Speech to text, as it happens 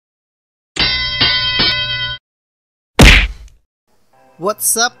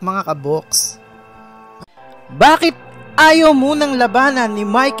What's up mga kaboks? Bakit ayaw munang labanan ni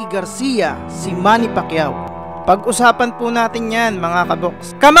Mikey Garcia si Manny Pacquiao? Pag-usapan po natin yan mga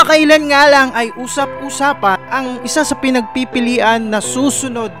kaboks. Kamakailan nga lang ay usap-usapan ang isa sa pinagpipilian na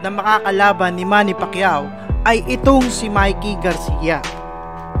susunod na makakalaban ni Manny Pacquiao ay itong si Mikey Garcia.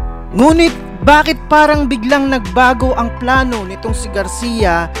 Ngunit bakit parang biglang nagbago ang plano nitong si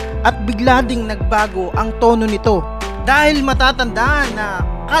Garcia at bigla ding nagbago ang tono nito? Dahil matatandaan na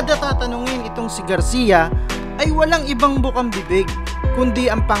kada tatanungin itong si Garcia ay walang ibang bukang bibig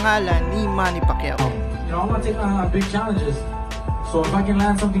kundi ang pangalan ni Manny Pacquiao. You know, I'm gonna take on big challenges. So if I can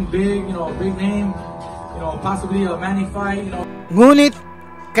land something big, you know, a big name, you know, possibly a Manny fight, you know. Ngunit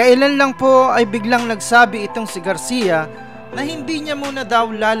kailan lang po ay biglang nagsabi itong si Garcia na hindi niya muna daw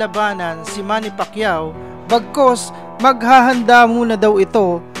lalabanan si Manny Pacquiao, bagkos maghahanda muna daw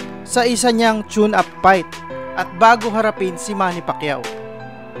ito sa isa niyang tune-up fight at bago harapin si Manny Pacquiao.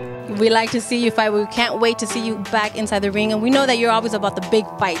 We like to see you fight. We can't wait to see you back inside the ring. And we know that you're always about the big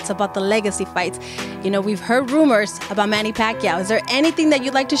fights, about the legacy fights. You know, we've heard rumors about Manny Pacquiao. Is there anything that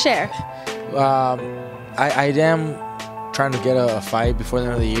you'd like to share? I am trying to get a fight before the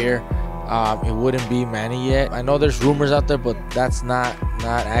end of the year. It wouldn't be Manny yet. I know there's rumors out there, but that's not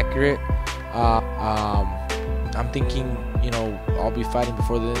accurate. I'm thinking, you know, I'll be fighting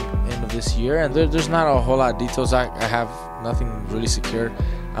before the end of this year, and there's not a whole lot of details. I have nothing really secured.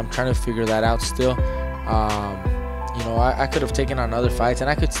 I'm trying to figure that out still. You know, I could have taken on other fights, and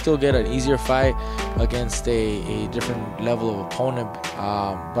I could still get an easier fight against a different level of opponent.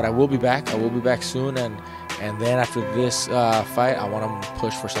 But I will be back. I will be back soon, and then after this fight, I want to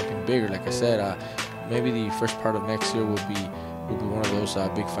push for something bigger. Like I said, maybe the first part of next year will be one of those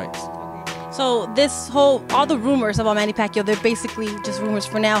big fights. So all the rumors about Manny Pacquiao, they're basically just rumors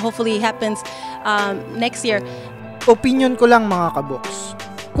for now. Hopefully it happens next year. Opinion ko lang mga kaboks.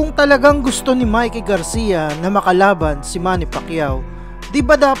 Kung talagang gusto ni Mikey Garcia na makalaban si Manny Pacquiao, di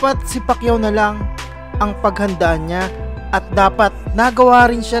ba dapat si Pacquiao na lang ang paghandaan niya at dapat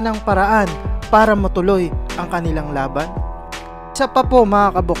nagawa rin siya ng paraan para matuloy ang kanilang laban? Isa pa po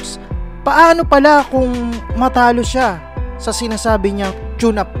mga kaboks, paano pala kung matalo siya sa sinasabi niyang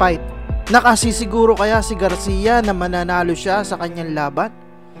tune-up fight? Nakasisiguro kaya si Garcia na mananalo siya sa kanyang laban?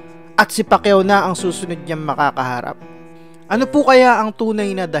 At si Pacquiao na ang susunod niyang makakaharap? Ano po kaya ang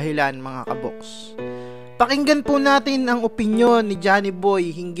tunay na dahilan mga kaboks? Pakinggan po natin ang opinyon ni Johnny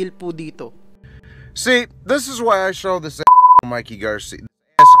Boy hinggil po dito. See, this is why I show this Mikey Garcia,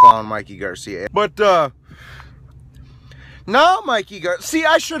 clown Mikey Garcia. But now Mikey Garcia, see,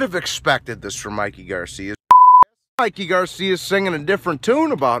 I should have expected this from Mikey Garcia. Mikey Garcia is singing a different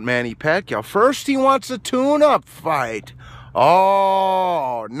tune about Manny Pacquiao. First, he wants a tune-up fight.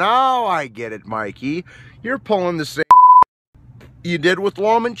 Oh, now I get it, Mikey. You're pulling the same you did with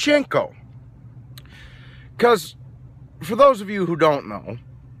Lomachenko. Because, for those of you who don't know,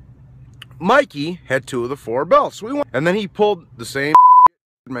 Mikey had 2 of the 4 belts. And then he pulled the same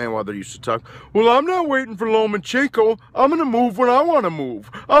Mayweather used to talk, well, I'm not waiting for Lomachenko. I'm going to move when I want to move.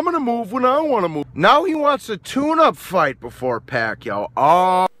 I'm going to move when I want to move. Now he wants a tune-up fight before Pacquiao.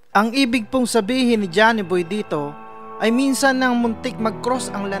 Oh. Ang ibig pong sabihin ni Johnny Boy dito ay minsan nang muntik mag-cross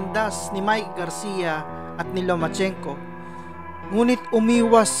ang landas ni Mikey Garcia at ni Lomachenko. Ngunit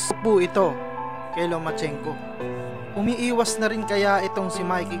umiwas po ito kay Lomachenko. Umiiwas na rin kaya itong si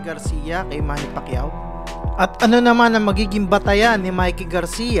Mikey Garcia kay Manny Pacquiao? At ano naman ang magiging batayan ni Mikey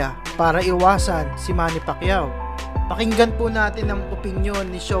Garcia para iwasan si Manny Pacquiao? Pakinggan po natin ang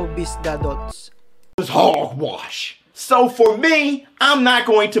opinyon ni ShowBizz The Adult. It's hogwash. So for me, I'm not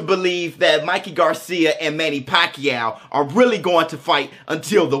going to believe that Mikey Garcia and Manny Pacquiao are really going to fight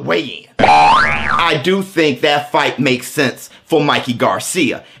until the weigh-in. I do think that fight makes sense for Mikey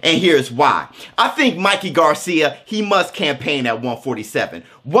Garcia, and here's why. I think Mikey Garcia, he must campaign at 147.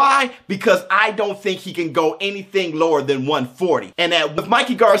 Why? Because I don't think he can go anything lower than 140. And if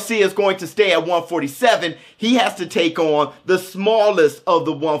Mikey Garcia is going to stay at 147, he has to take on the smallest of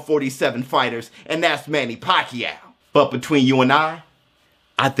the 147 fighters, and that's Manny Pacquiao. But between you and I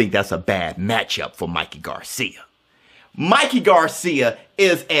think that's a bad matchup for Mikey Garcia. Mikey Garcia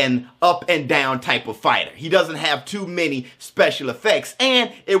is an up and down type of fighter. He doesn't have too many special effects, and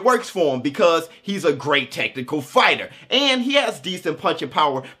it works for him because he's a great technical fighter. And he has decent punching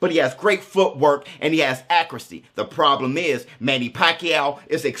power, but he has great footwork and he has accuracy. The problem is Manny Pacquiao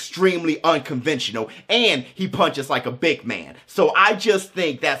is extremely unconventional and he punches like a big man. So I just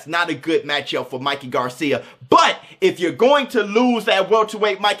think that's not a good matchup for Mikey Garcia. But if you're going to lose that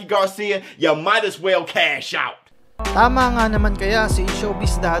welterweight Mikey Garcia, you might as well cash out. Tama nga naman kaya si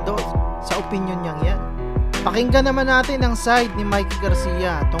ShowBizz The Adult sa opinion niyang yan. Pakinggan naman natin ang side ni Mikey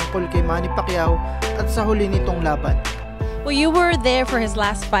Garcia tungkol kay Manny Pacquiao at sa huli nitong laban. Well, you were there for his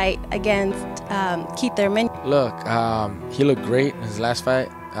last fight against Keith Thurman. Look, he looked great in his last fight.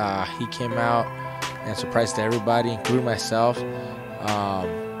 He came out and surprised everybody, including myself.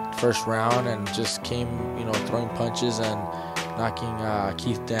 First round, and just came, throwing punches and knocking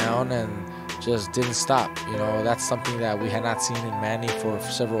Keith down, and just didn't stop. That's something that we had not seen in Manny for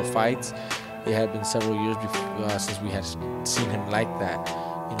several fights. It had been several years before, since we had seen him like that.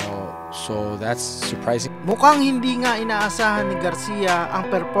 So that's surprising. Mukhang hindi nga inaasahan ni Garcia ang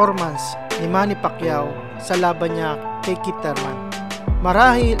performance ni Manny Pacquiao sa laban niya kay Keith Thurman.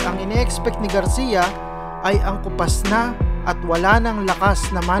 Marahil ang ine-expect ni Garcia ay ang kupas na at wala nang lakas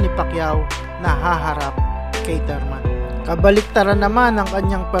na Manny Pacquiao na haharap kay Thurman. Kabaliktaran naman ang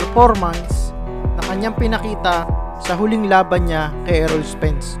kanyang performance na kanyang pinakita sa huling laban niya kay Errol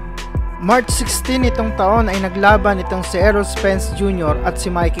Spence. March 16 itong taon ay naglaban itong si Errol Spence Jr. at si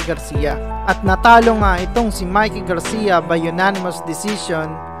Mikey Garcia. At natalo nga itong si Mikey Garcia by unanimous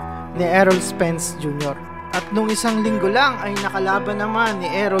decision ni Errol Spence Jr. At nung isang linggo lang ay nakalaban naman ni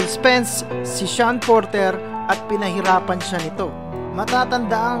Errol Spence si Sean Porter at pinahirapan siya nito.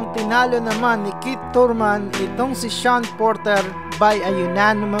 Matatandaang tinalo naman ni Keith Thurman itong si Sean Porter by a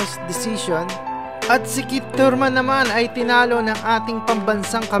unanimous decision. At si Keith Thurman naman ay tinalo ng ating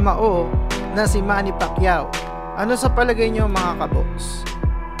pambansang kamao na si Manny Pacquiao. Ano sa palagay nyo mga kaboks?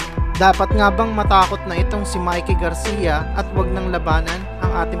 Dapat nga bang matakot na itong si Mikey Garcia at wag nang labanan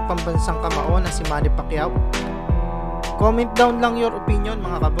ang ating pambansang kamao na si Manny Pacquiao? Comment down lang your opinion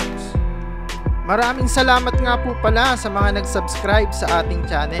mga kaboks. Maraming salamat nga po pala sa mga nag-subscribe sa ating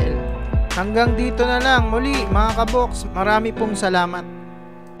channel. Hanggang dito na lang muli mga kaboks. Marami pong salamat.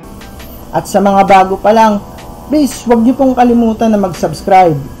 At sa mga bago pa lang, please huwag niyo pong kalimutan na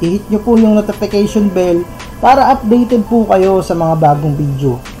mag-subscribe. I-hit niyo po yung notification bell para updated po kayo sa mga bagong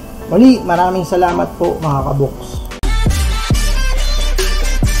video. Muli, maraming salamat po mga kaboks.